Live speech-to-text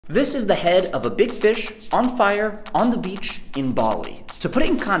This is the head of a big fish on fire on the beach in Bali. To put it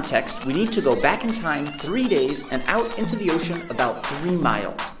in context, we need to go back in time 3 days and out into the ocean about 3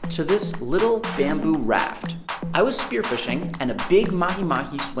 miles to this little bamboo raft. I was spearfishing and a big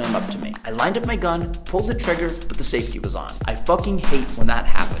mahi swam up to me. I lined up my gun, pulled the trigger, but the safety was on. I fucking hate when that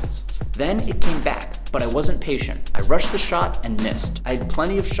happens. Then it came back, but I wasn't patient. I rushed the shot and missed. I had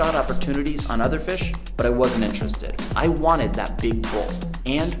plenty of shot opportunities on other fish, but I wasn't interested. I wanted that big bull.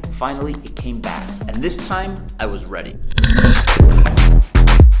 And finally, it came back. And this time, I was ready.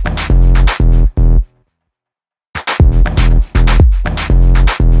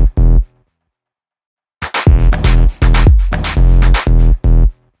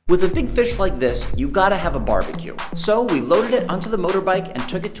 With a big fish like this, you gotta have a barbecue. So we loaded it onto the motorbike and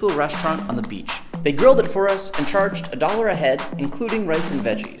took it to a restaurant on the beach. They grilled it for us and charged $1 a head, including rice and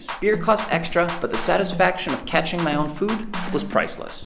veggies. Beer cost extra, but the satisfaction of catching my own food was priceless.